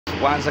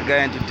Once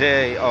again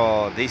today,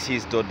 this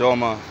is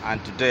Dodoma,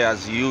 and today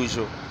as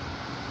usual,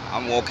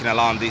 I'm walking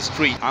along this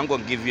street. I'm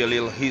going to give you a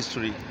little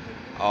history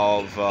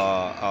of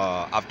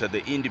after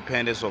the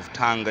independence of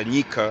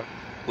Tanganyika,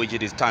 which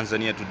it is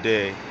Tanzania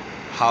today,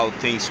 how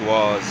things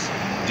was,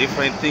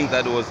 different things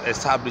that was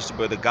established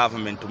by the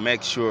government to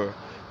make sure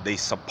they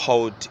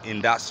support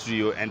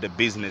industrial and the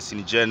business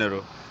in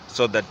general,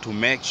 so that to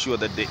make sure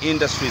that the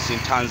industries in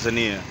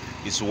Tanzania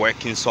is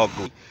working so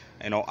good.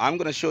 I'm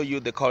going to show you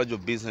the College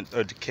of Business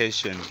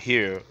Education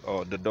here,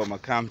 or the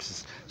Dodoma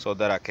campus, so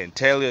that I can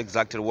tell you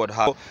exactly what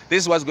happened.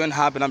 This is what's going to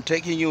happen. I'm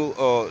taking you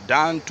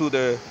down to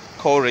the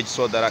college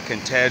so that I can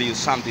tell you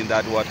something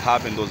that what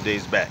happened those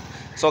days back.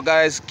 So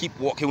guys, keep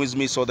walking with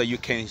me so that you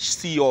can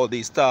see all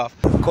this stuff.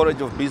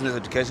 College of Business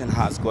Education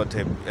has got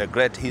a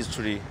great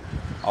history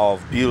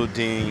of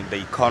building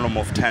the economy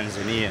of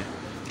Tanzania,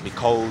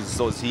 because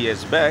those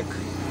years back,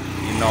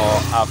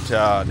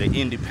 after the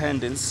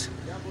independence,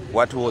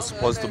 what was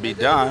supposed to be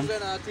done,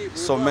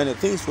 so many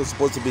things were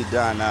supposed to be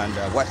done, and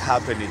what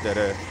happened is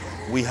that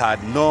we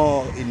had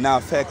no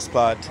enough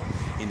expert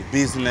in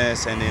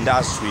business and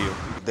industrial.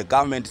 The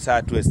government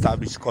decided to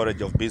establish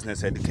College of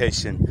Business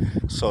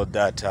Education so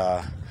that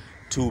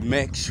to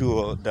make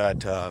sure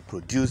that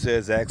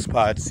producers,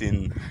 experts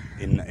in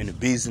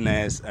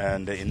business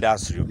and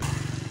industrial.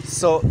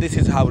 So this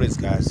is how it is,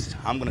 guys.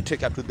 I'm going to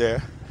take you up to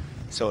there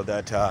so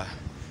that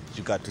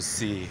you got to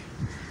see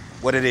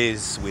what it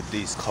is with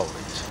this college.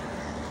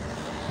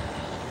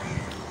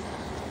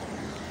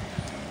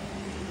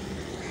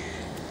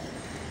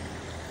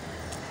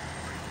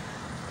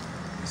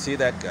 See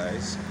that,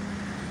 guys?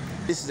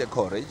 This is a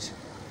college.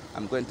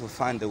 I'm going to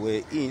find a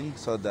way in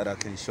so that I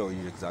can show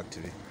you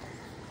exactly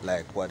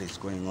like what is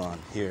going on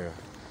here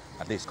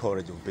at this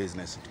College of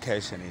Business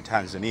Education in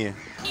Tanzania.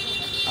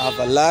 I've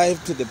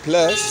arrived to the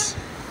place.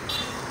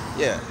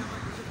 Yeah.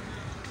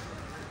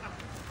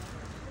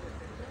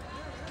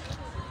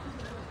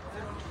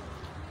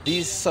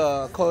 This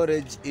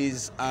college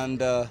is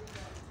under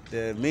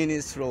the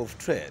Ministry of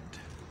Trade.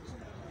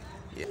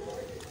 Yeah.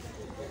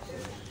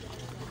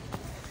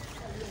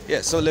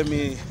 Yeah, so let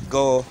me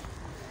go.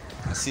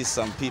 I see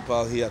some people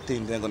out here. I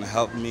think they're going to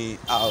help me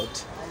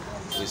out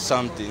with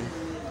something.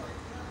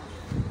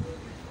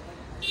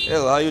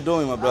 Hello, how you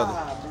doing, my brother?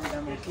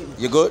 I'm okay.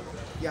 You good?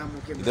 Yeah, I'm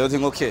okay. Is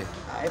everything okay?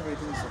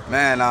 Everything's okay.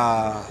 Man,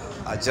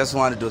 I just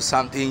want to do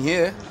something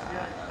here.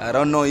 I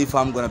don't know if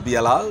I'm going to be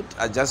allowed.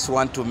 I just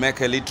want to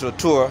make a little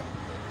tour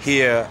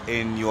here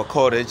in your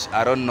college.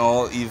 I don't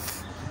know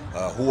if,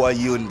 who are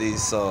you in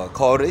this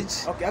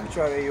college? Okay,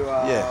 actually you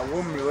are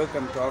warmly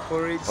welcome to our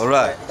college. All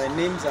right. My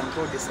name's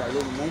called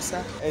Salum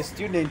Musa, a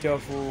student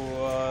of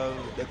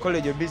the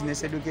College of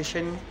Business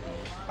Education,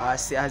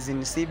 as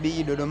in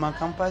CBE Dodoma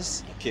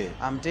campus. Okay.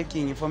 I'm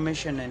taking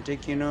information and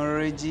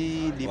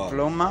technology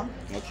diploma.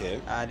 Wow.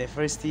 Okay. The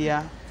first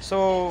year.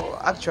 So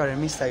actually,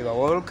 Mister, you are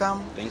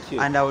welcome. Thank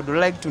you. And I would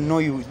like to know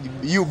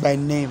you by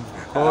name,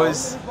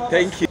 because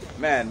thank you.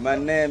 Man, my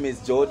name is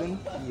Jordan.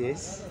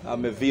 yes.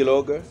 I'm a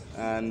vlogger,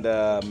 and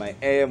my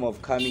aim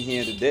of coming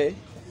here today,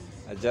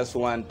 I just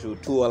want to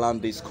tour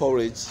around this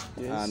college.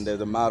 Yes. And as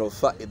a matter of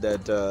fact,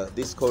 that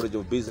this College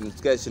of Business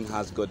Education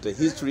has got a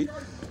history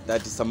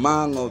that is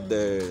among of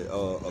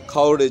the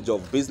College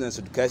of Business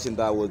Education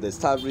that was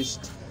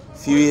established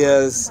few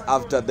years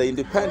after the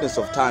independence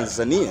of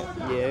Tanzania.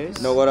 Yes.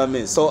 You know what I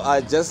mean? So I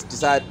just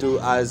decided to,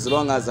 as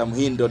long as I'm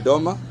here in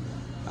Dodoma,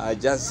 I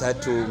just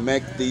had to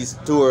make this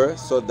tour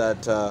so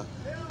that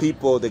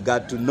people, they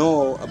got to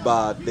know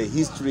about the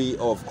history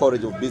of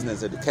College of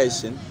Business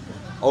Education.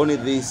 Only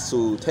this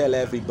to tell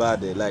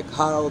everybody like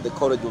how the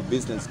College of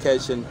Business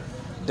Education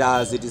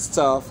does its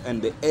stuff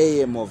and the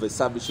aim of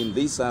establishing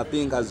this. I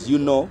think, as you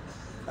know,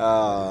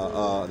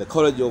 the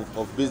College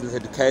of Business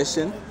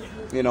Education,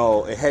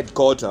 a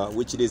headquarter,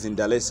 which it is in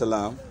Dar es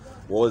Salaam,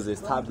 was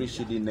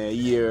established in the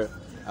year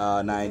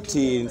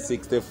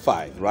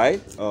 1965, right?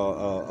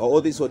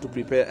 All this was to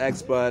prepare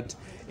experts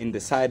in the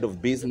side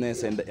of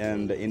business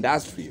and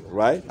industrial,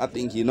 right? I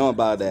think you know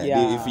about that.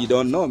 Yeah. If you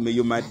don't know me,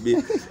 you might be,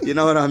 you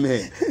know what I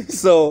mean?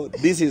 So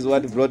this is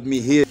what brought me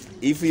here.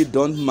 If you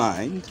don't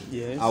mind,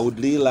 yes. I would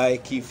really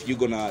like if you're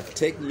gonna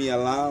take me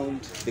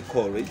around the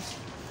college.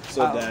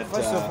 So that,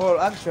 first of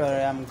all,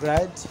 actually, I'm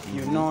glad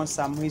you know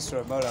some history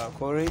about our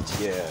college.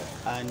 Yeah.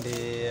 And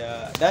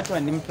that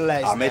one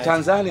implies I'm a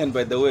Tanzanian,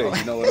 by the way,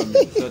 you know what I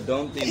mean? So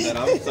don't think that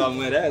I'm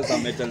somewhere else,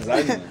 I'm a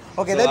Tanzanian.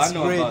 Okay, so that's I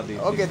know great. about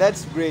this. Okay,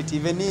 that's great.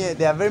 Even here,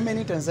 there are very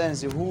many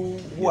Tanzanians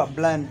who are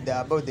blind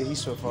about the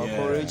history of our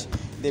college.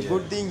 The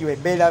good thing, you're a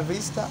Bella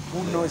Vista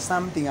who knows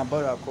something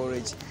about our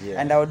college. Yeah.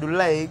 And I would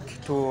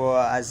like to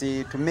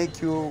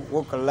make you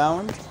walk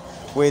around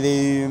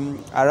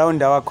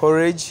around our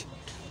college,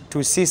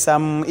 to see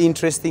some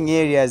interesting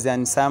areas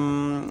and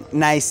some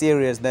nice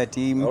areas that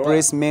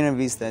impress many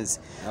visitors.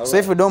 So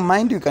if you don't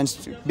mind, you can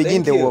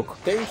begin the walk.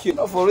 Thank you.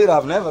 No, for real,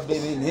 I've never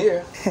been in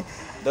here.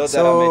 Though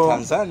that I'm a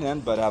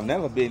Tanzanian, but I've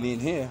never been in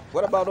here.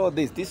 What about all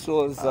this? This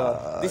was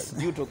this is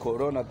due to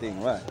Corona thing,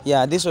 right?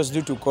 Yeah, this was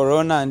due to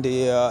Corona, and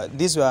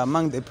these were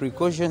among the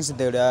precautions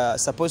that are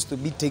supposed to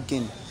be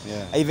taken.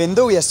 Yeah. Even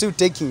though we are still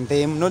taking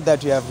them, not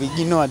that we have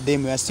ignored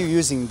them, we are still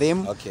using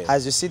them. Okay.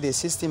 As you see, the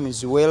system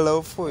is well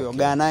off,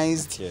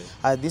 organized.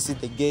 Okay. This is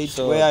the gate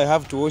where you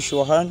have to wash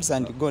your hands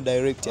and go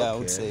direct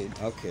outside.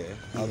 Okay.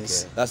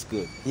 Yes. Okay. That's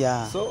good.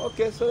 Yeah. So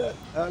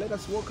let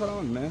us walk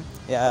around, man.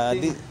 Yeah.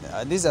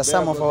 These are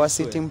some of our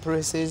sitting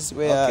places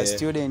where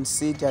students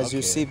sit. As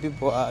you see,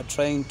 people are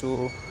trying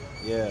to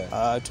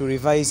to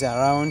revise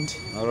around.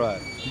 All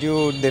right.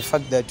 Due to the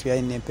fact that we are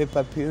in a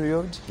paper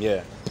period.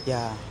 Yeah.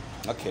 Yeah.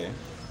 Okay.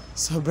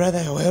 So,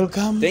 brother,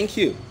 welcome. Thank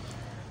you.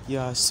 You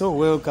are so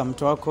welcome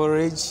to our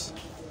college.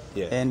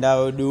 Yeah. And I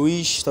would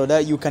wish so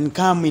that you can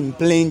come in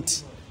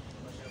plenty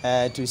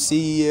to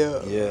see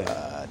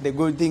the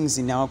good things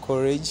in our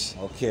college.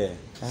 Okay.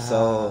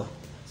 So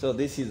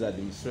this is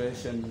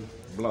administration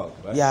block,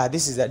 right? Yeah,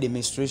 this is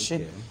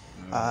administration.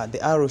 Okay.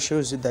 The arrow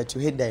shows you that you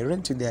head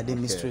direct to the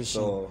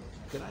administration. Okay. So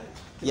can I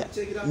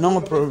check it out?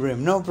 No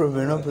problem,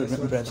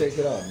 brother. Check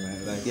it out,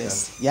 man. Like,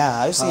 yes.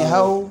 Yeah, I see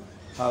how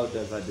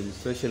does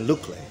administration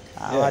look like?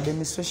 Our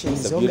administration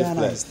is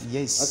organized.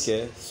 Yes.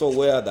 Okay. So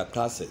where are the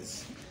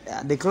classes?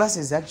 The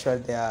classes actually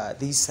they are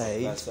this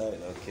side. That side,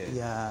 okay.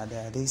 Yeah, they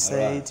are this All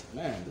side. Right.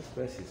 Man, this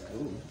place is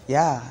cool.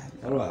 Yeah.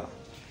 All right.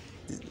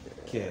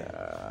 Okay.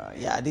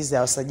 Yeah, this is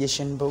our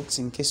suggestion box.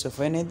 In case of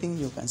anything,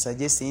 you can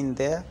suggest in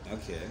there.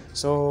 Okay.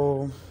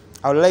 So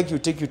I would like to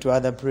take you to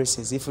other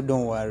places if you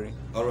don't worry.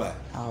 All right.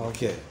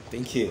 Okay.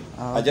 Thank you.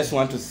 I just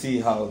want to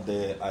see how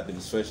the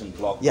administration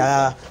block.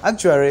 Yeah,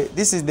 actually,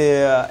 this is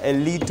the a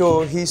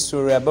little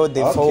history about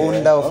the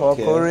founder of our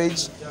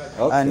college,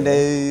 and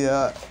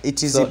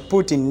it is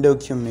put in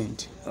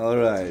document. All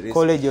right.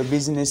 College of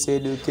Business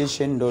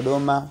Education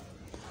Dodoma,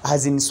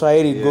 as in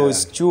Swahili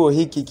goes, chuo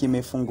hiki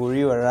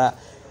kimefunguliwa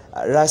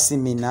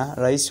rasmi na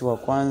rais wa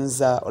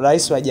kwanza,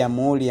 rais wa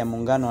Jamhuri ya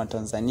Muungano wa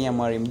Tanzania,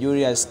 Mwalimu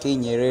Julius K.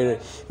 Nyerere,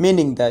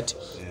 meaning that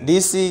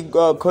this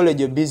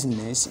College of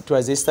Business, it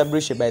was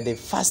established by the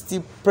first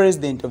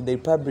president of the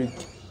Republic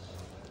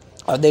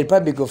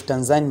of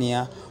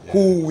Tanzania,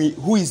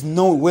 who is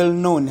well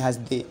known as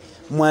the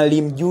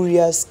Mwalimu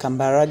Julius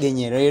Kambarage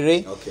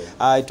Nyerere. Okay.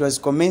 It was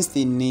commenced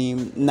in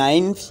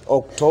 9th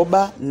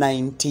October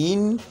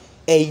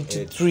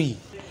 1983.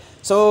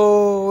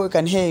 So we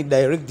can hear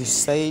direct this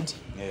side.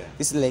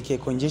 This is like a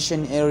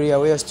congestion area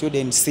where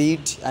students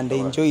sit and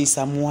enjoy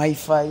some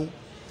Wi-Fi.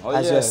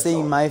 As you are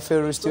seeing my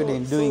fellow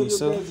student doing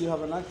so. You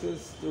have an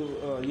access to,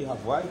 you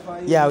have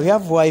Wi-Fi? Yeah, we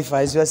have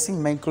Wi-Fi. As you are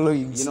seeing my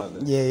colleagues.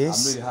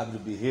 Yes. I'm really happy to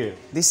be here.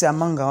 This is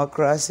among our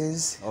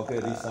classes. Okay,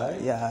 this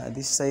side? Yeah,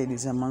 this side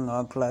is among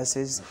our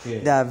classes. Okay.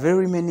 There are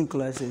very many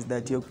classes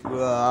that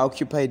are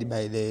occupied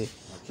by the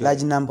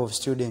large number of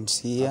students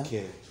here.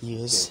 Okay.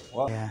 Yes. Okay.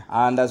 Well,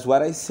 and as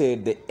what I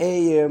said, the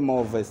aim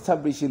of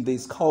establishing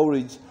this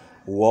college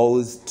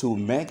was to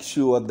make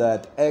sure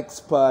that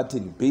experts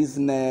in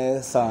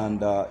business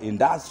and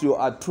industry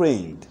are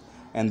trained,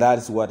 and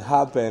that's what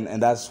happened,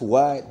 and that's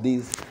why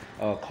this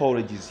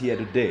college is here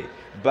today.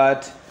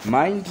 But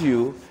mind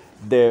you,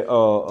 the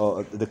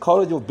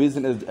College of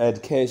Business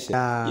Education,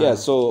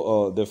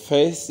 so the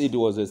first it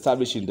was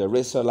established in Dar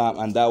es Salaam,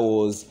 and that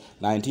was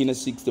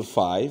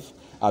 1965.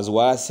 As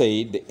what I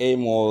said, the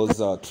aim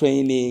was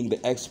training the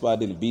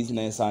expert in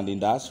business and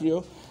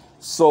industrial.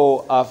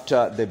 So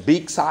after the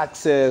big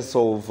success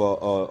of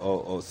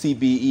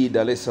CBE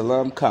Dar es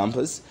Salaam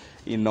campus,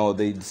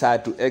 they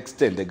decided to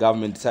extend, the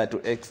government decided to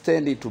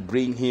extend it to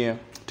bring here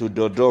to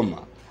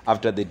Dodoma.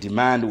 After the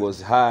demand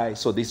was high,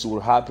 so this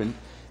will happen.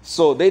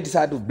 So they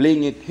decided to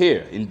bring it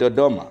here in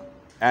Dodoma,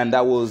 and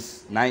that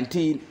was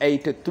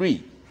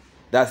 1983.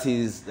 That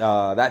is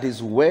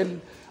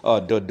when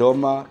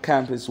Dodoma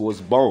campus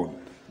was born.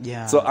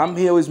 Yeah. So I'm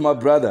here with my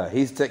brother.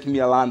 He's taking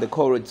me around the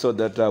college so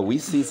that we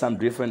see some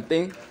different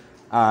things.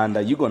 And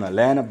you're going to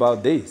learn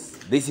about this.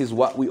 This is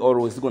what we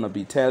always going to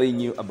be telling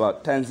you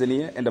about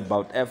Tanzania and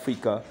about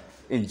Africa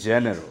in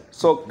general.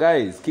 So,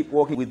 guys, keep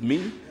walking with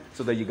me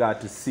so that you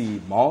got to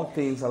see more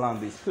things around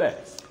this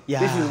place. Yeah.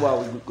 This is what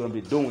we're going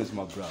to be doing with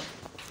my brother.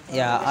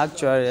 Yeah,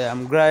 actually,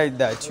 I'm glad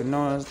that you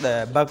know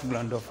the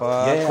background of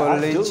our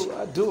college.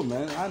 I do,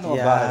 man. I know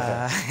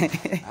about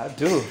it. I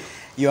do.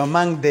 You're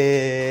among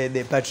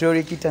the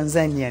patriotic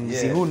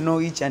Tanzanians who know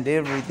each and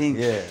everything.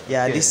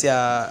 Yeah. This is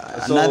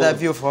another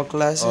view of our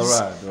classes.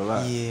 All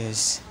right.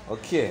 Yes.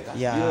 Okay. That's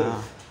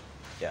beautiful.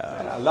 Yeah.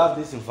 Man, I love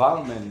this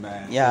environment,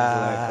 man.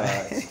 Yeah.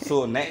 It's like, it's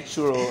so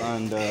natural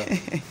and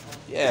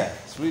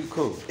it's really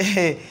cool.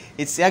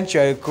 It's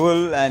actually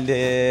cool and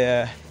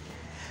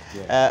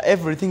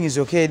everything is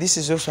okay. This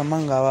is also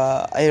among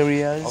our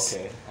areas.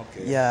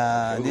 Okay.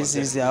 Yeah. This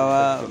is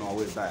our.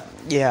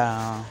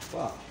 Yeah.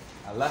 Wow.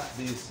 I like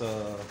this.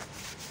 I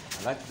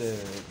like the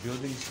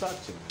building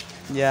structure.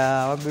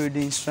 Yeah, our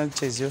building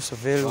structure is also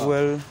very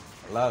well.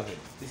 I love it.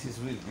 This is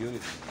really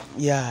beautiful.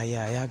 Yeah,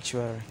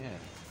 actually. Yeah.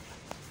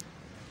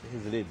 This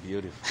is really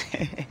beautiful.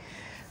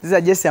 These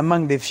are just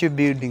among the few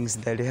buildings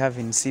that we have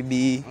in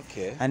CBE.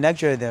 Okay. And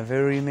actually there are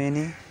very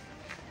many.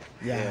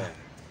 Yeah.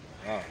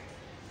 Wow.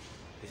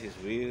 This is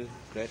real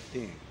great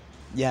thing.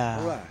 Yeah.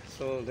 All right.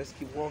 So let's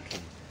keep walking.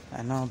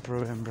 No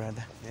problem,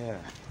 brother. Yeah.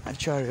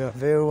 Actually, you're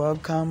very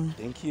welcome.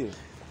 Thank you.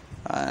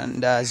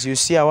 And as you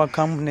see our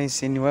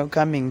calmness in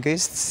welcoming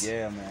guests.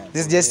 Yeah, man.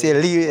 This is just a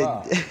little...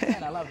 Wow.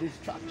 Man, I love this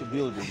structure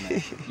building,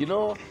 man. You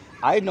know,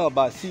 I know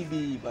about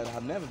CB, but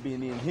I've never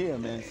been in here,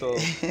 man. So,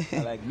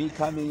 like me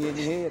coming in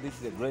here, this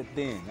is a great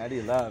thing. I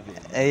really love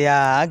it. Man.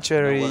 Yeah,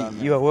 actually, you know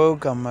you are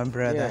welcome, my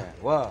brother.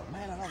 Yeah. Wow.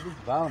 Man, I love this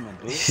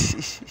environment, dude.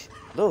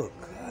 Look,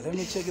 let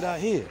me check it out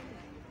here.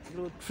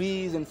 Little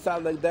trees and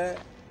stuff like that.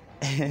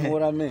 You know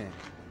what I mean?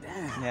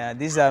 Damn. Yeah,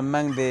 these are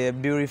among the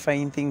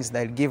beautifying things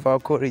that give our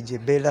college a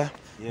better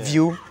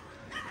view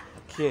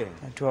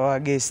to our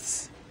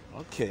guests.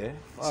 Okay.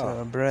 Wow.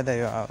 So, brother,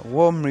 you are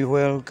warmly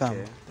welcome.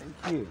 Okay.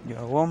 Thank you. You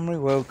are warmly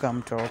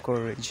welcome to our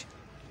college.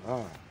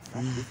 Wow.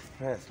 I'm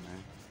impressed,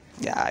 man.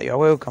 Yeah, you are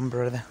welcome,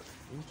 brother.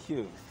 Thank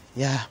you.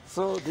 Yeah.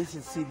 So this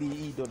is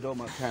CBE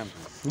Dodoma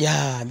campus.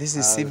 Yeah, this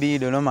is CBE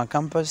Dodoma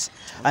campus,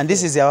 and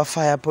this is our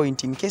fire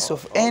point in case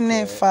of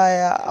any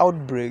fire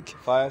outbreak.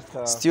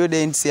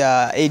 Students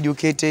are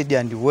educated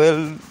and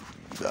well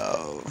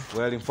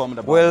informed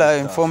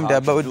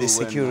about the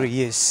security.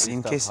 Yes,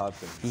 in case.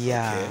 Happens.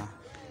 Yeah. Okay.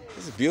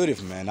 This is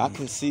beautiful, man. I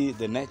can see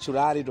the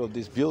naturality of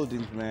these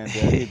buildings, man.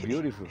 They're really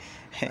beautiful.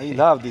 I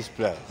love this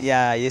place.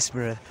 Yeah. Yes,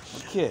 brother.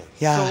 Okay.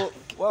 Yeah. So,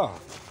 wow.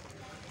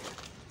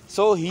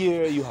 So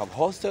here you have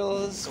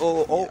hostels,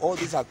 or all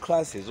these are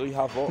classes, or you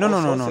have all no.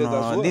 as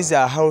well? These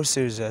are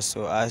houses as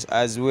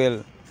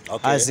well. Okay.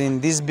 As in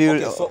this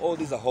building. Okay, so all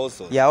these are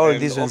hostels. Yeah, all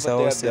these ones are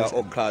hostels. They are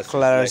all classes.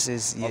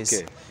 Classes, like, yes.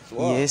 Okay. So,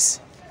 wow. Yes.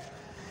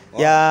 Wow.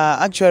 Yeah,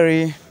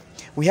 actually,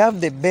 we have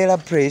the Bella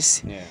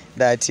Press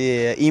that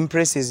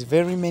impresses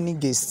very many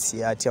guests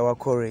here at our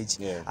college,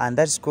 and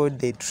that's called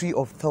the Tree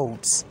of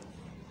Thoughts.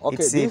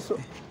 Okay,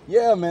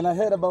 yeah, man, I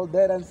heard about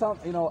that, and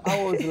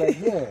I was like,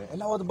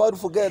 and I was about to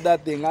forget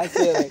that thing. I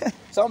said, like,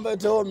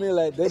 somebody told me,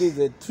 like, there is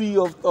a tree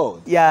of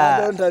thought. Yeah.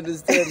 I don't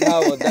understand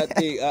how that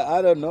thing,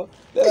 I don't know.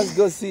 Let us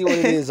go see what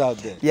it is out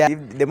there. Yeah,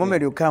 the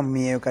moment you come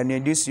here, you can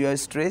reduce your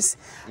stress,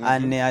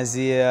 and as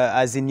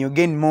in you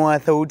gain more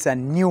thoughts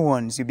and new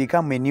ones, you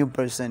become a new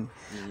person.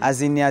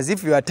 As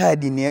if you are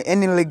tired in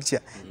any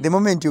lecture, the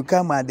moment you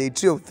come at the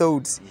Tree of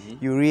Thoughts,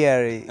 you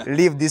really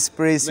leave this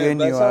place when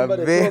you are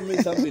very...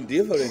 Somebody told me something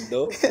different,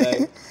 though.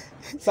 Like,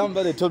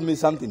 somebody told me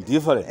something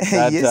different.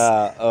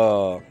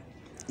 That,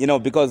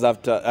 because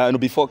after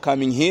before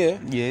coming here,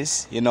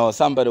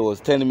 somebody was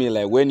telling me,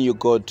 like, when you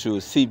go to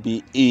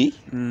CBE,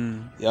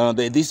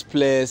 this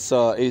place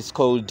is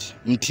called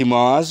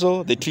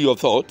Mtimawazo, the Tree of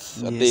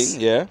Thoughts, I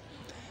think,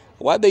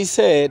 What they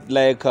said,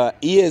 like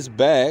years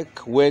back,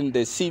 when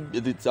the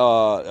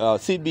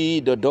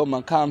CBE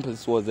Dodoma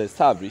campus was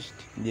established,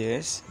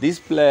 this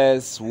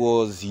place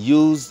was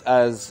used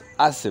as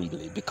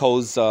assembly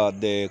because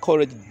the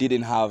college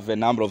didn't have a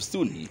number of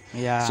students.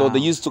 Yeah. So they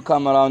used to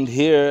come around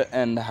here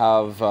and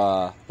have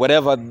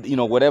whatever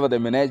the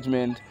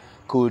management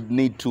could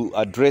need to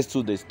address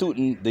to the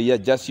student. They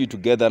just used to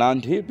gather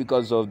around here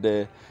because of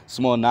the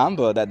small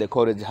number that the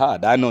college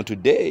had. I know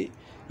today,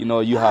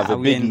 you have a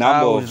big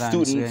number of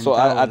students, so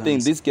I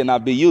think this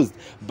cannot be used.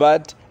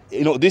 But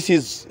this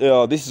is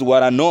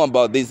what I know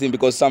about this thing,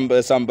 because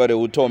somebody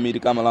who told me to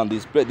come along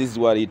this place. This is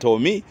what he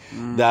told me,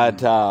 that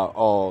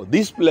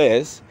this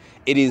place,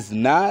 it is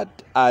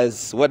not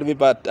as what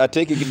people are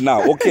taking it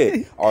now.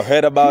 Okay, I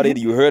heard about it.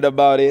 You heard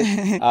about it.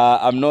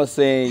 I'm not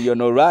saying you're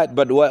not right,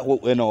 but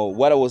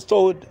what I was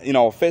told,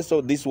 first of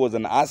all, this was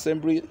an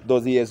assembly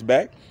those years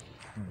back,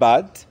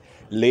 but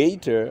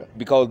later,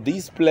 because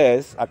this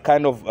place are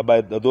kind of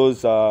about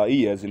those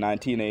years in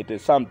 1980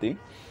 something,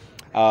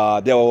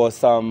 there was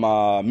some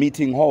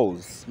meeting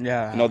halls.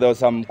 Yeah. There was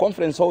some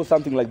conference halls,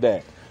 something like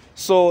that.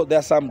 So there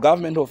are some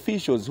government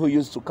officials who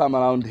used to come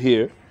around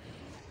here.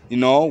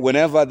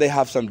 Whenever they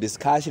have some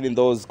discussion in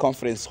those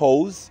conference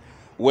halls,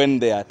 when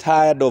they are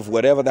tired of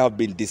whatever they have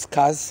been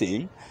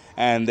discussing,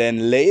 and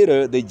then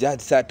later they just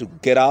decide to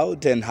get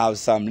out and have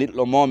some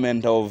little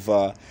moment of,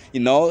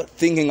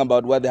 thinking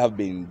about what they have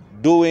been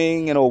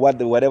doing,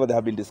 whatever they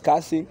have been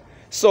discussing.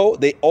 So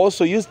they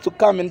also used to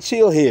come and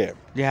chill here.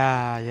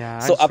 Yeah.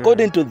 So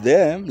according to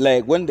them,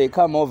 like when they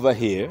come over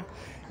here,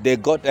 they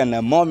got in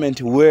a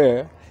moment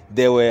where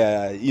they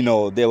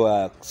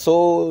were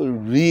so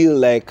real,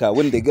 like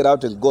when they get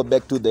out and go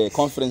back to the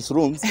conference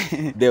rooms,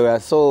 they were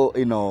so,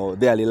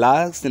 they are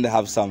relaxed and they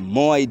have some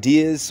more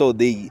ideas. So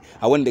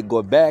when they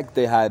go back,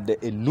 they had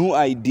a new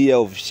idea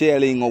of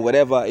sharing or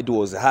whatever it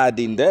was had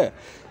in there.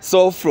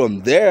 So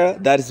from there,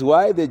 that is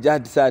why they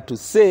just decided to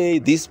say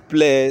this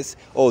place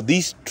or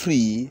this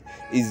tree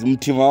is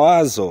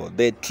Mtimawazo,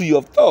 the tree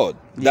of thought.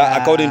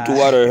 That, according to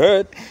what I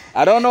heard,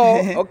 I don't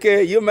know.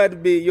 Okay, you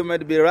might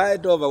be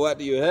right over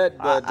what you heard,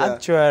 but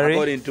actually,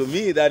 according to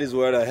me, that is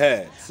what I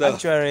heard. So,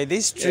 actually,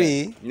 this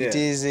tree it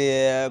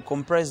is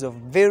comprised of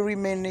very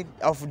many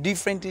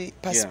different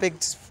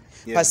perspectives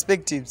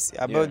perspectives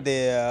about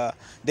the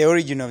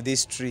origin of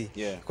this tree.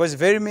 Yeah. Because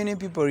very many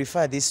people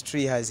refer this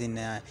tree as in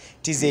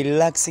it is a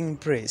relaxing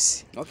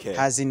place. Okay.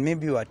 As in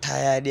maybe you are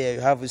tired, you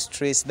have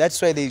stress.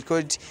 That's why they call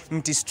it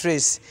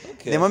stress.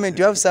 Okay. The moment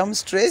you have some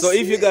stress. So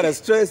if you got a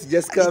stress,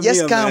 just come here.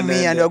 Just come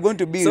here and you're going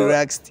to be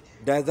relaxed.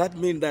 Does that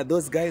mean that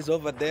those guys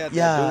over there are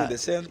doing the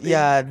same thing?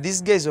 Yeah,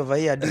 these guys over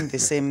here are doing the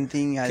same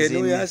thing. As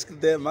Can we ask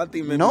them? I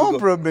think maybe no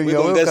problem. We're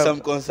going to get some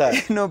concern.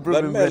 No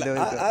problem, but man,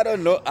 I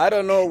don't know. I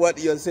don't know what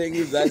you're saying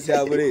if that's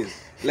how it is.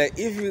 Like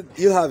if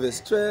you have a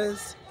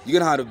stress, you're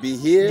going to have to be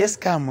here.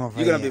 Just come over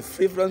You're going to be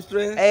free from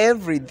stress.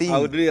 Everything. I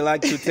would really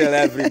like to tell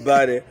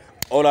everybody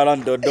all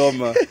around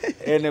Dodoma,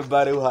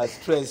 anybody who has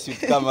stress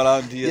should come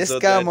around here. Just so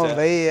come that,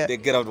 over here. They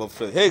get out of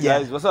stress. Hey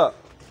guys, what's up?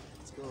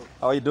 Let's go.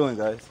 How are you doing,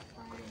 guys?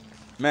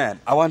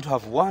 Man, I want to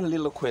have one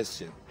little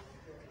question.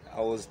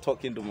 I was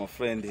talking to my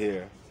friend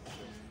here.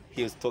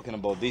 He was talking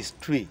about this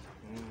tree.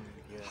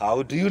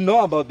 How do you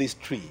know about this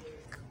tree?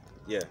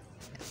 Yeah.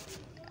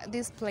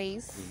 This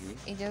place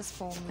is just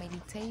for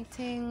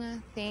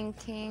meditating,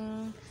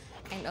 thinking,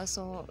 and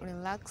also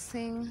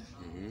relaxing.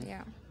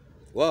 Yeah.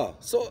 Wow.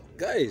 So,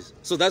 guys,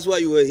 so that's why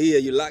you were here.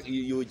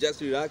 You were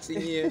just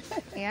relaxing here.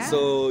 Yeah.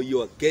 So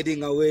you are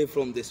getting away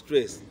from the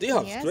stress. Do you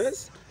have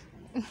stress?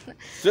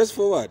 Stress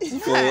for what?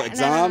 For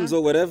exams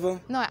or whatever?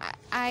 No,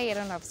 I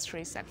don't have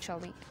stress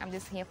actually. I'm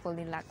just here for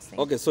relaxing.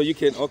 Okay, so you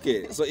can,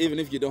 so even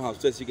if you don't have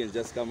stress, you can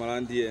just come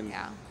around here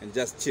and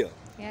just chill.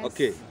 Yes.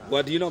 Okay,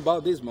 what do you know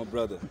about this, my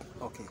brother?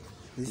 Okay,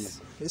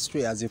 this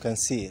history, as you can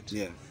see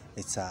it,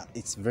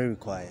 it's very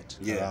quiet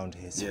around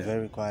here. It's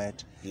very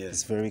quiet.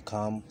 It's very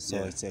calm. So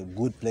it's a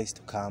good place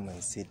to come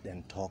and sit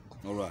and talk.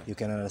 All right. You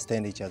can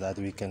understand each other.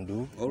 That we can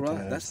do. All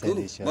right, that's cool.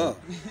 Wow.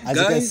 As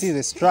you can see,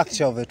 the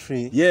structure of a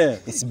tree.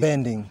 It's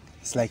bending.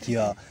 It's like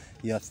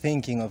you're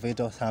thinking of it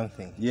or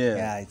something.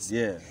 It's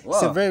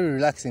a very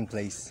relaxing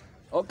place.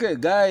 Okay,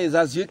 guys,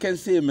 as you can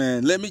see,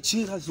 man, let me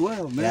chill as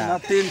well, man. I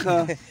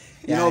think.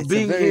 You know,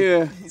 being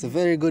here, it's a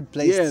very good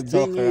place to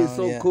talk around. Being here is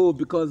so cool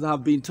because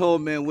I've been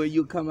told, man, when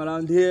you come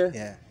around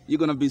here, you're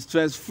gonna be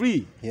stress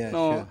free.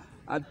 Sure.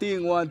 I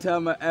think one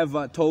time I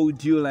ever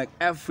told you, like,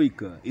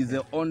 Africa is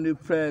the only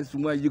place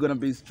where you're gonna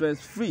be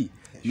stress free.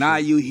 Now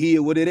you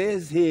hear what it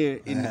is here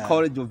in the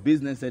College of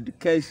Business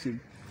Education.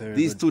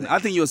 These students, I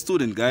think you're a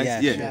student,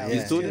 guys. You're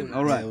a student.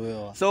 All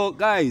right. So,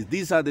 guys,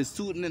 these are the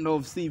students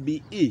of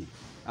CBE,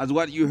 as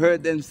what you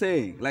heard them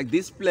saying. Like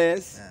this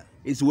place.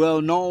 It's well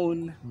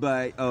known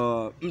by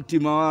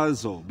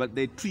Mtimawazo, but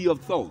the tree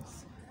of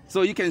thoughts.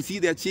 So you can see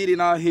they're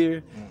chilling out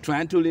here,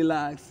 trying to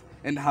relax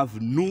and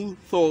have new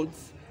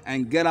thoughts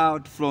and get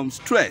out from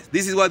stress.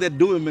 This is what they're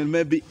doing, man.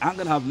 Maybe I'm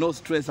gonna have no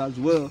stress as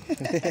well,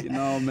 you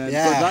know, man.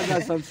 Because I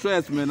got some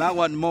stress, man. I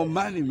want more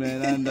money,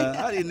 man, and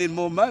I didn't need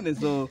more money,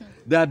 so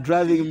they're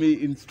driving me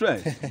in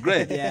stress.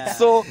 Great.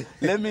 So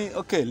let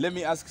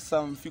me ask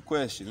some few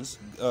questions.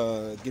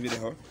 Give it to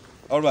her.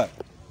 All right.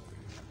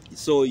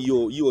 So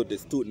you are the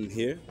student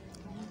here.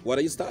 What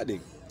are you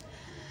studying?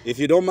 If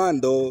you don't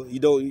mind, though,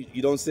 you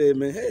don't say,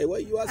 man, hey, why are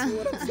you asking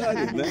what I'm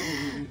studying,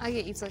 man?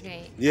 Okay, it's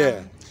okay.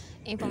 Yeah.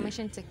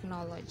 Information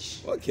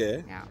technology.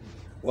 Okay. Yeah.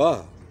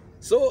 Wow.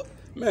 So,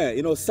 man,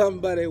 you know,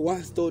 somebody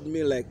once told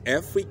me, like,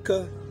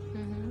 Africa,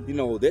 you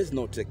know, there's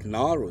no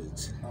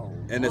technology,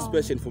 and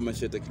especially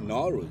information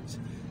technology.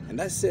 And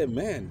I said,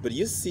 man, but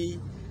you see,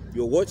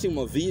 you're watching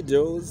my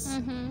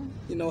videos.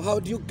 You know, how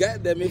do you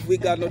get them if we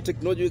got no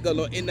technology, we got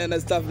no internet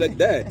and stuff like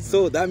that?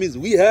 So that means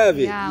we have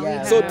it.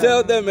 So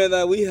tell them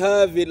that we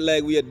have it,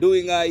 like we are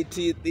doing IT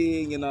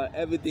thing, you know,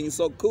 everything's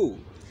so cool.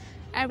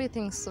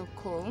 Everything's so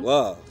cool.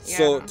 Wow.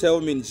 So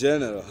tell me in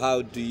general,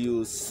 how do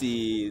you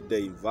see the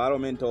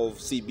environment of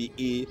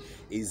CBE?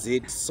 Is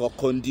it so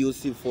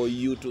conducive for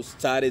you to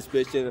study,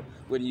 especially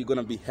when you're going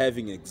to be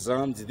having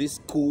exams? Is this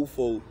cool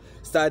for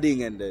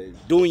studying and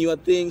doing your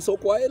thing so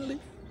quietly?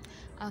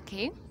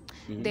 Okay.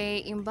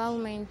 The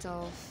environment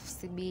of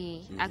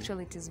CBE,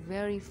 actually it is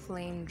very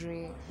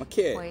friendly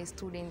for a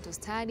student to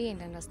study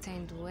and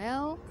understand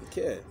well.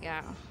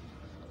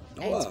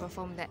 And to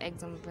perform the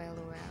exam very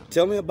well.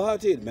 Tell me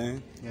about it,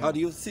 man. How do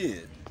you see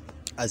it?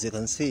 As you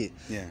can see,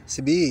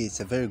 CBE is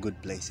a very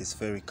good place. It's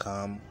very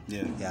calm.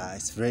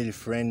 It's very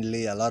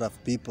friendly. A lot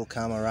of people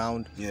come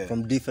around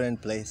from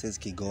different places: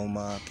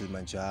 Kigoma,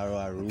 Kilimanjaro,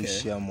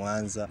 Arusha,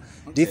 Mwanza.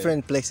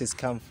 Different places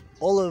come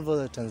all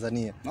over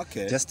Tanzania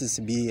just to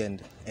CBE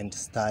and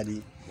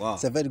study. Wow.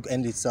 It's a very,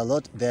 and it's a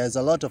lot. There's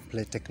a lot of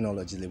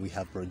technology. We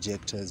have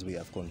projectors, we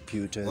have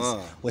computers,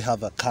 we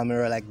have a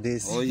camera like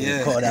this. We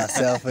record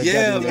ourselves. Man,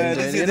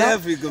 this is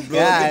Africa,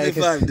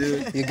 bro.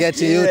 Dude. You get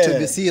to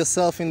YouTube, you see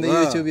yourself in the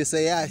YouTube, you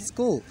say, it's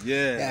cool.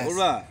 All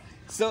right.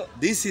 So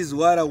this is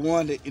what I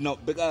wanted, you know,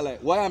 because like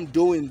why I'm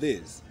doing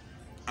this,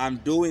 I'm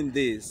doing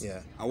this. Yeah.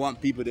 I want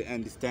people to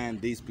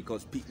understand this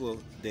because people,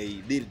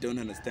 they really don't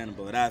understand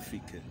about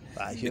Africa.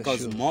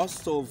 Because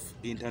most of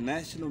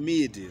international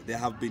media, they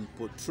have been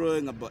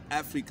portraying about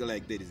Africa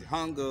like there is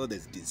hunger,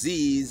 there's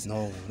disease,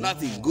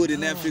 nothing good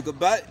in Africa.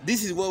 But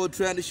this is what we're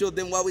trying to show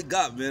them what we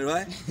got, man,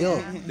 right?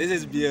 Yo. This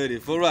is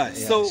beautiful, right?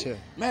 Yeah, so, sure.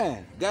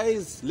 man,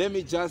 guys, let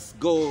me just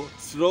go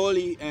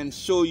slowly and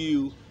show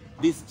you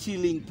this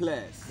chilling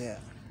place. Yeah.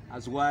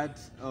 As what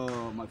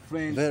my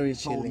friend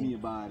told me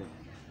about it.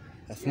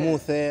 A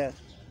smooth air.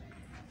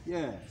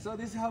 Yeah, so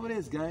this is how it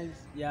is, guys.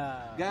 Yeah.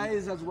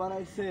 Guys, as what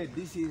I said,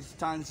 this is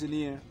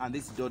Tanzania and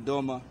this is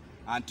Dodoma.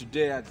 And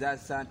today I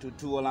just had to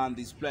tour around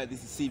this place.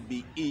 This is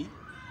CBE. You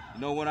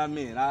know what I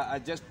mean? I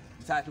just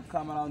decided to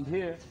come around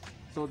here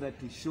so that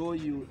to show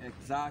you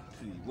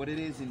exactly what it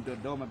is in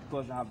Dodoma,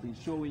 because I have been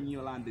showing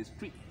you around the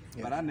street.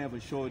 Yeah. But I never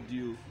showed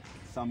you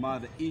some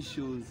other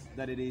issues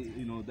that it is,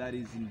 you know, that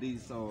is in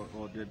this or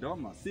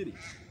Dodoma city.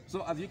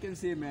 So as you can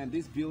see, man,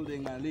 this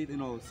building, you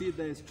know, see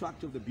the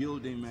structure of the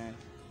building, man.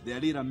 They are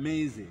really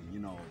amazing, you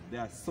know. They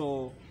are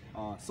so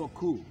cool.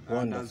 Wonderful.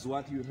 And that's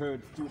what you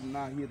heard students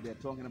now here. They're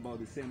talking about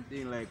the same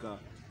thing. Like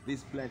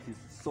this place is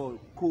so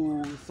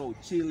cool, so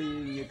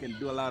chilling. You can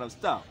do a lot of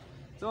stuff.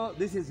 So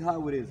this is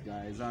how it is,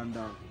 guys. And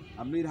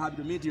I'm really happy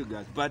to meet you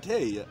guys. But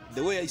hey,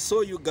 the way I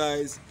saw you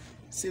guys,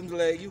 seems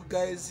like you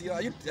guys,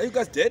 are you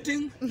guys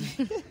dating?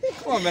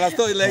 Come on, man. I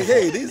thought like,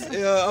 hey, this.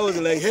 I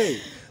was like, hey.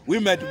 We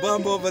met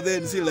Bamba over there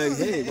and see like,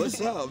 hey, what's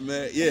up,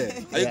 man? Yeah.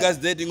 Are you guys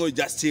dating or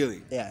just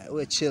chilling? Yeah,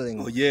 we're chilling.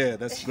 Oh yeah,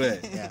 that's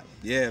great. Yeah.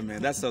 Yeah,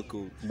 man, that's so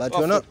cool. But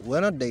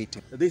we're not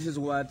dating. This is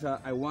what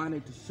I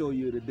wanted to show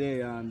you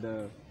today,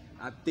 and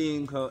I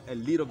think a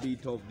little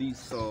bit of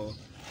these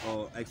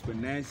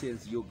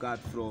explanations you got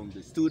from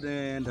the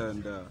student,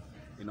 and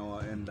you know,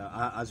 and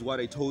as what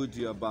I told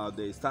you about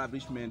the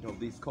establishment of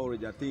this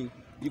college, I think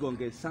you're gonna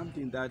get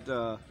something that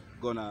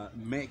gonna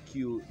make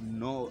you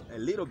know a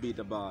little bit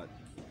about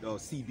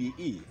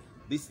CBE.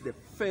 This is the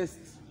first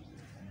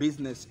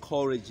business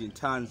college in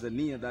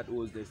Tanzania that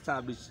was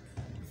established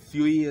a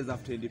few years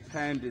after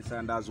independence,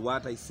 and as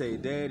what I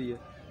said earlier,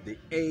 the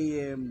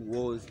aim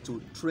was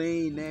to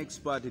train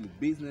experts in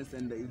business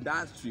and the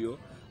industrial.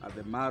 As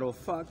a matter of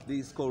fact,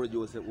 this college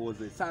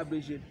was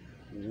established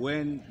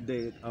when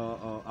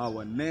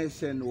our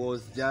nation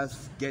was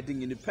just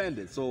getting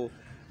independent. So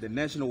the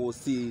nation was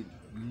still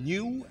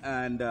new,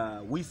 and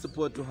we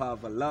support to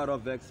have a lot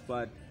of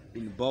experts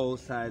in both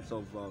sides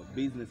of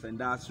business and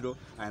industrial,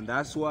 and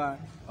that's why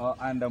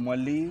under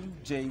Mwalimu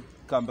J.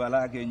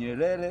 Kambarage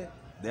Nyerere,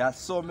 there are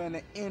so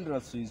many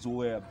industries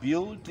were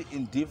built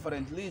in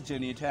different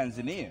regions in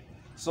Tanzania.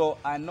 So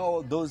I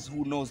know those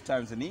who knows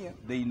Tanzania,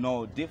 they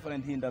know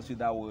different industries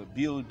that were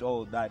built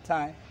all that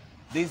time.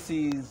 This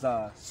is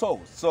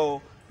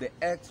so the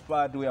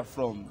experts were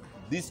from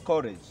this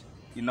college,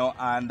 you know,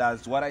 and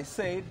as what I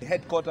said, the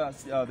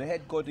headquarters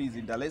is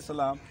in Dar es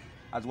Salaam.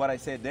 As what I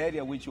said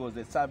earlier, which was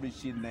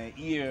established in the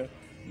year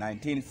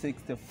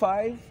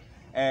 1965.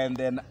 And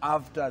then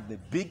after the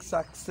big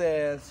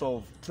success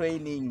of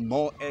training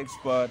more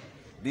experts,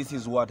 this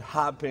is what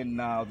happened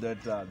now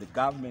that the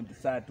government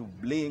decided to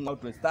bring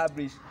out to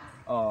establish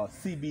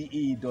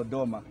CBE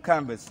Dodoma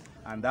campus,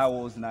 and that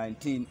was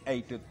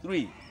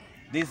 1983.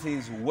 This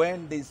is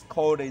when this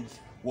college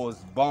was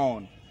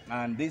born,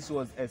 and this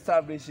was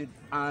established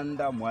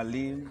under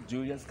Mwalimu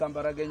Julius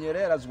Kambarage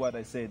Nyerere, as what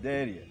I said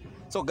earlier.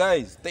 So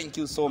guys, thank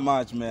you so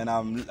much, man.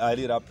 I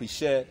really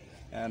appreciate,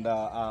 and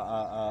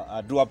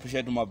I do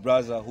appreciate my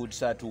brother who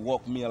decided to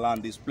walk me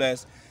around this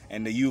place,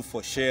 and you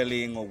for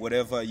sharing or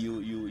whatever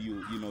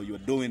you're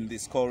doing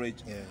this college.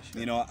 Yeah, sure.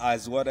 You know,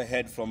 as what I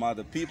heard from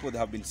other people that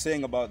have been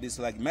saying about this,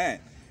 like, man,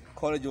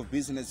 College of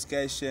Business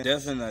Education,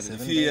 definitely a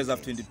few years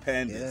after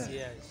independence.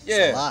 Yeah, yeah.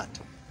 It's a lot.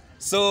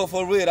 So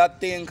for real, I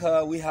think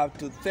we have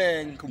to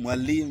thank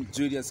Mwalimu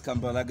Julius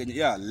Kambarage,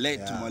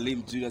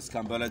 Mwalimu Julius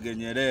Kambarage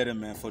Nyerere,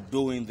 man, for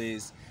doing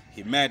this.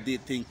 He made this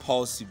thing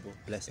possible.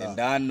 Bless and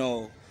up. I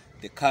know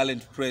the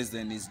current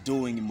president is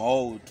doing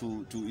more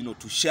to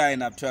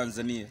shine up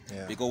Tanzania.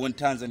 Yeah. Because when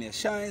Tanzania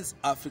shines,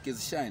 Africa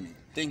is shining.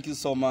 Thank you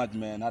so much,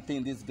 man. I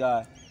think this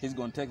guy, he's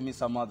gonna take me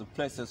some other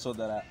places so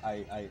that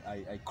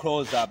I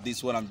close up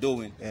this what I'm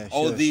doing. Yeah,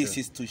 all sure, this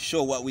is to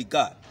show what we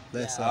got.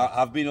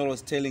 I've been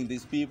always telling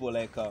these people,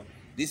 like,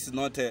 this is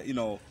not a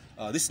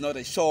this is not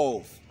a show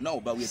off.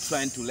 No, but we're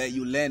trying to let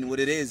you learn what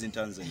it is in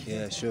Tanzania.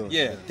 Yeah, sure.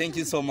 Yeah, thank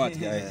you so much,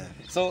 guys. Yeah.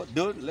 So,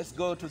 dude, let's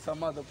go to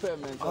some other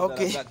payment so that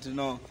I got to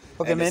know.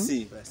 Okay, man.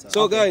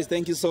 So, guys,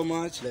 thank you so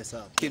much. Bless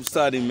up. Keep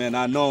studying, man.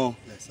 I know,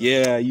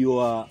 you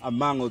are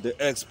among the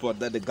experts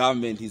that the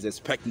government is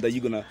expecting that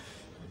you're going to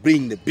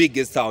bring the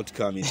biggest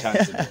outcome in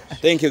Tanzania.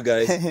 Thank you,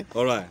 guys.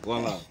 All right,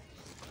 one love.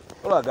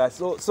 All right, guys.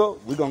 So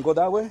we're gonna go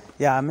that way.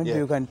 Yeah, maybe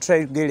you can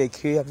try to get a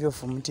clear view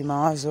from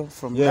Timawazo,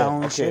 from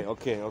down.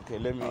 Okay.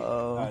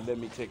 Let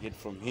me take it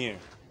from here.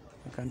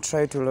 You can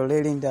try to roll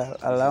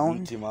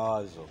around.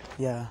 Timawazo.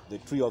 Yeah. The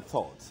tree of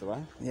thoughts,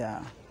 right?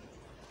 Yeah.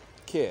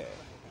 Okay.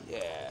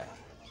 Yeah.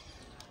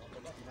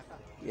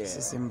 This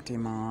is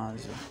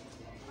Timawazo.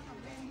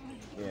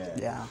 Yeah.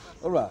 Yeah.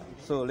 All right.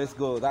 So let's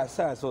go that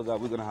side so that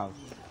we're gonna have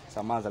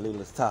some other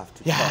little stuff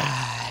to Yeah,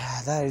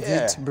 talk. that is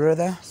it,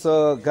 brother.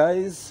 So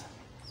guys,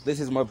 this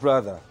is my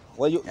brother.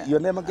 Well, your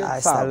name again?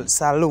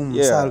 Salum.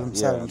 Yeah, Salum.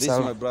 This is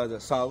my brother,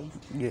 Salum.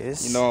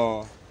 Yes. You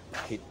know,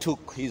 he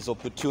took his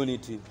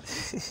opportunity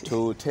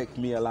to take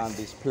me around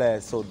this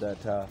place so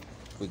that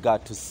we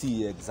got to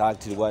see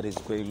exactly what is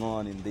going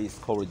on in this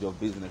College of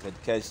Business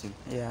Education.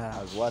 Yeah.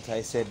 As what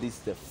I said, this is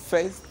the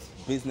first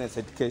business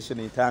education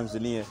in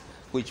Tanzania,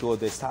 which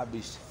was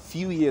established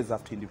few years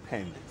after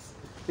independence.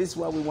 This is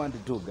what we want to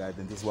do, guys,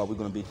 and this is what we're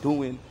going to be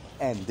doing.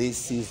 And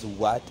this is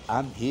what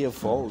I'm here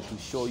for, to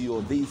show you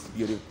all these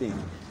beautiful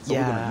things. So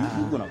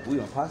we're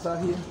gonna pass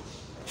out here.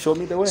 Show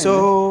me the way.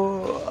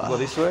 So go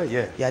this way,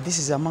 yeah. This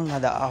is among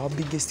our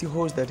biggest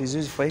halls that is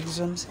used for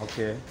exams.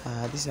 Okay.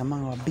 This is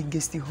among our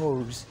biggest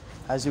halls.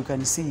 As you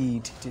can see,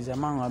 it is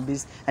among our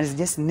biggest, and it's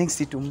just next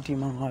to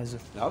Mtima Mwazo.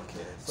 Okay.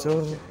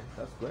 So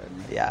that's great.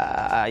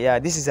 Yeah.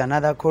 This is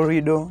another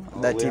corridor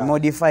that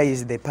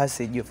modifies the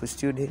passage of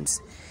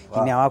students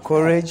in our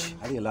college.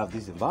 I really love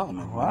this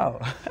environment. Wow.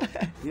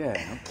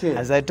 Yeah. Okay.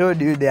 As I told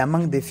you, they're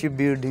among the few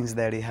buildings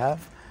that we have.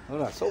 All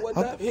right. So what's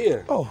up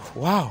here? Oh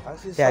wow.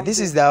 Yeah, this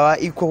is our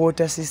eco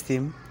water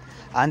system,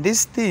 and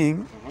this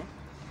thing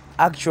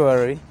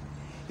actually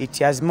it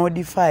has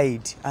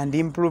modified and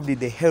improved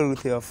the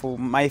health of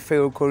my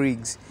fellow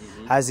colleagues,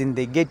 as in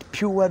they get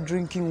pure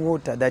drinking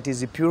water that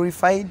is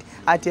purified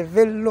at a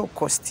very low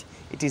cost.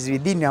 It is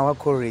within our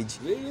college.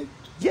 Really?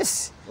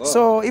 Yes. Wow.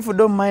 So if you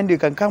don't mind, you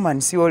can come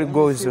and see what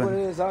goes on. What it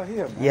is out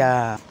here, man.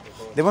 Yeah.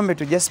 The moment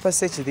you just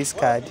purchase this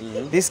card,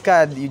 this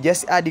card you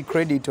just add the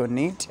credit on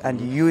it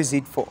and you use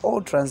it for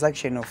all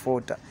transaction of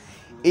water.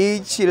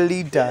 Each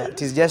liter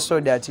it is just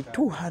sold at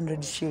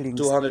 200 shillings.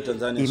 200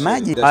 Tanzania.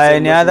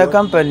 Imagine in other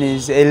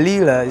companies a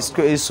liter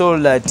is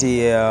sold at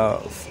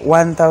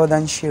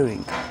 1,000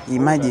 shillings.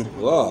 Imagine.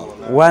 Wow.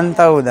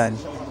 1,000.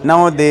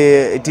 Now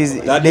this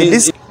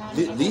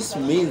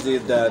means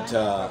that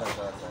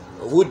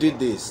who did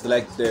this?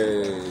 Like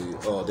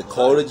the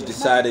college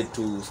decided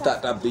to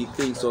start up big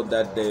things so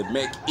that they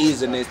make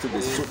easiness to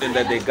the student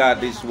that they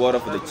got this water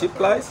for the cheap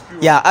price?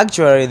 Yeah,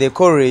 actually the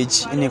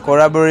college, in a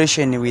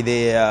collaboration with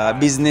the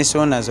business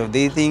owners of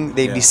the thing,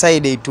 they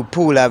decided to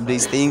pull up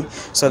this thing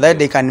so that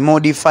they can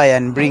modify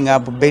and bring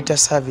up better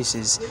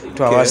services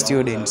to our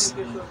students.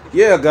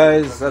 Yeah,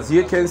 guys, as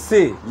you can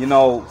see, you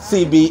know,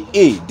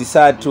 CBE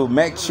decided to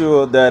make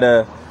sure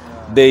that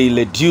they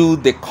reduce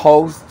the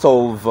cost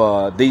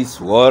of this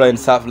water and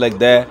stuff like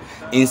that.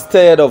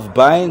 Instead of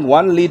buying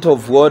 1 liter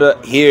of water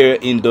here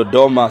in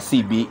Dodoma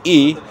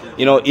CBE,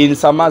 you know, in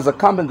some other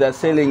companies they're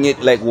selling it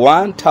like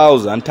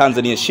 1,000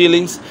 Tanzania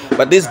shillings,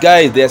 but these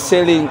guys they're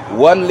selling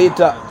 1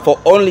 liter for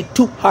only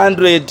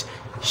 200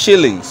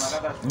 shillings,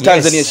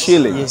 Tanzania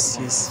shillings.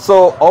 Yes.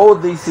 So all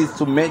this is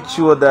to make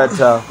sure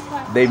that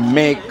they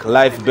make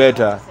life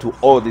better to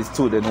all the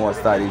students who are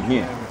studying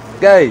here.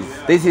 Guys,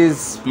 this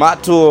is my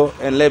tour,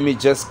 and let me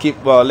just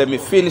let me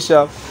finish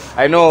up.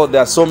 I know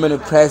there are so many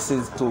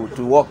places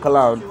to walk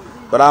around,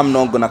 but I'm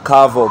not gonna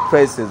cover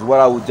places.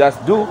 What I would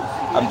just do,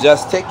 I'm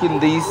just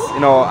taking this, you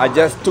know, I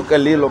just took a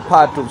little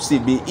part of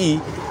CBE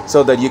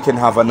so that you can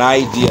have an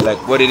idea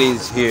like what it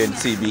is here in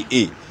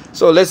CBE.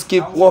 So let's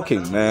keep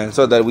walking, man,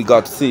 so that we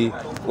got to see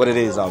what it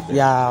is out there.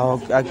 Yeah,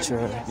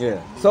 actually.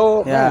 Yeah.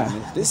 So, man,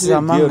 this is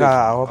among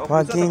our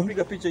parking.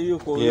 Yeah.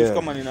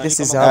 This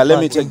is our let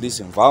me check this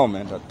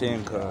environment. I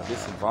think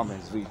this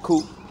environment is really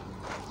cool.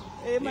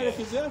 Is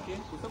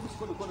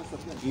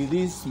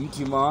this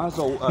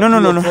Mtimawazo?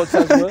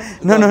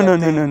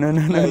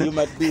 No. You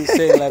might be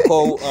saying like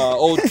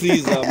all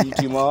trees are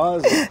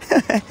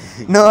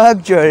Mtimawazo. No,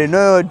 actually,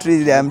 no all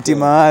trees are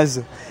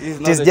Mtimawazo.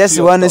 It is just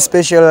one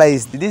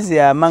specialized. This is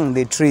among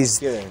the trees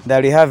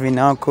that we have in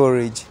our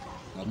college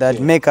that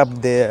make up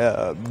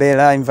the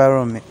Bella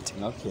environment.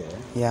 Okay.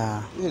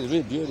 Yeah. This is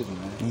really beautiful,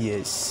 man.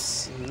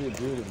 Yes. It's really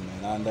beautiful,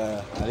 man. And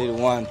I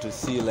really want to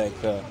see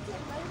like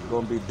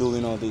gonna be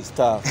doing all this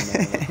stuff,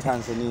 man.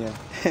 Tanzania,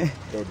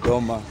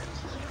 Dodoma,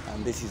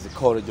 and this is the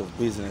College of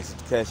Business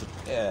Education.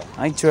 Yeah.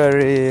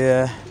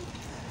 Actually,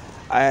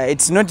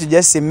 it's not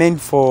just meant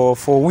for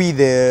we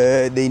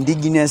the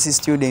indigenous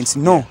students.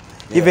 No.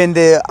 Yeah. Even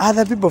the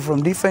other people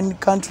from different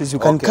countries, you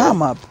can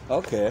come up.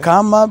 Okay.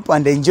 Come up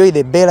and enjoy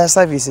the better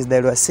services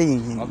that we're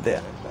seeing in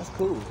there. That's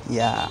cool.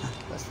 Yeah.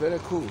 That's very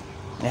cool.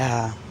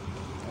 Yeah.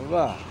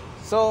 Wow.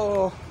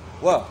 So,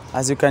 well,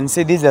 as you can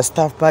see, these are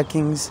staff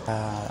parkings.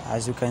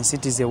 As you can see,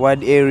 it is a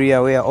wide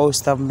area where all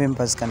staff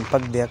members can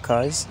park their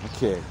cars.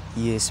 Okay.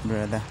 Yes,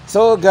 brother.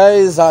 So,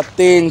 guys, I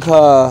think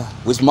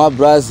with my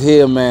brothers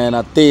here, man,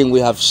 I think we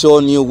have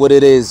shown you what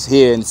it is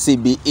here in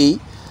CBE.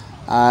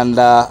 And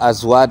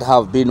as what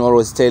I've been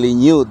always telling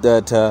you,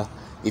 that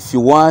if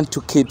you want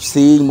to keep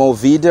seeing more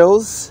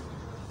videos,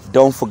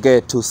 don't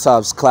forget to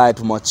subscribe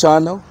to my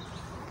channel.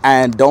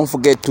 And don't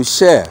forget to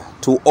share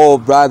to all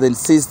brothers and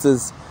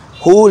sisters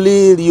who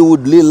you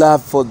would really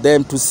love for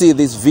them to see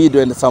this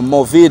video and some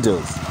more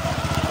videos.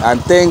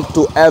 And thank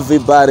to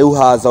everybody who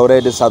has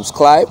already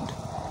subscribed.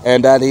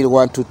 And I really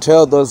want to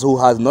tell those who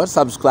has not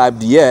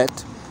subscribed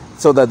yet,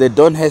 so that they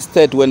don't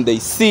hesitate when they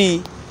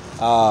see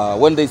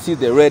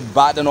the red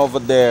button over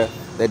there.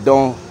 They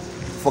don't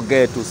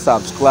forget to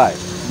subscribe.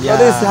 Yeah.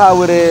 So this is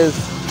how it is.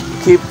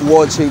 Keep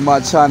watching my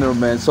channel,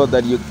 man, so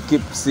that you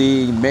keep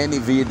seeing many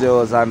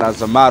videos. And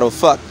as a matter of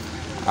fact,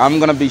 I'm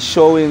gonna be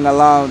showing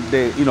around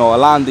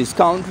around this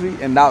country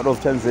and out of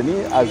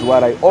Tanzania, as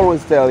what I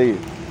always tell you.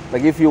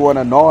 Like, if you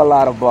wanna know a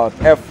lot about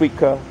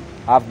Africa,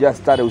 I've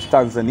just started with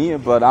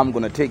Tanzania, but I'm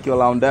gonna take you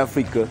around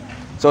Africa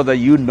so that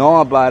you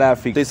know about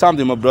Africa. Say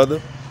something, my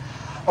brother.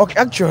 Okay,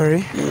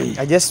 actually,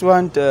 I just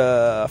want,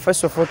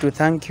 first of all, to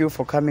thank you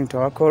for coming to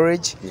our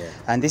college. Yeah.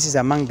 And this is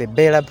among the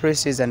better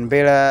places and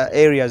better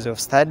areas of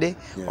study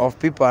of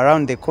people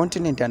around the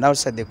continent and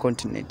outside the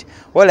continent.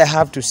 All I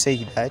have to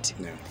say that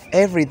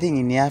everything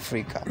in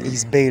Africa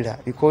is better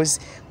because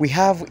we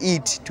have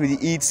it to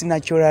its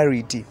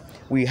naturality.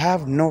 We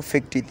have no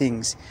fake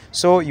things.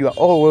 So you are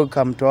all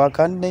welcome to our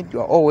continent. You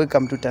are all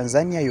welcome to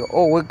Tanzania. You are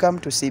all welcome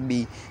to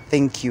CB.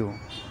 Thank you.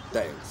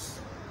 Thanks.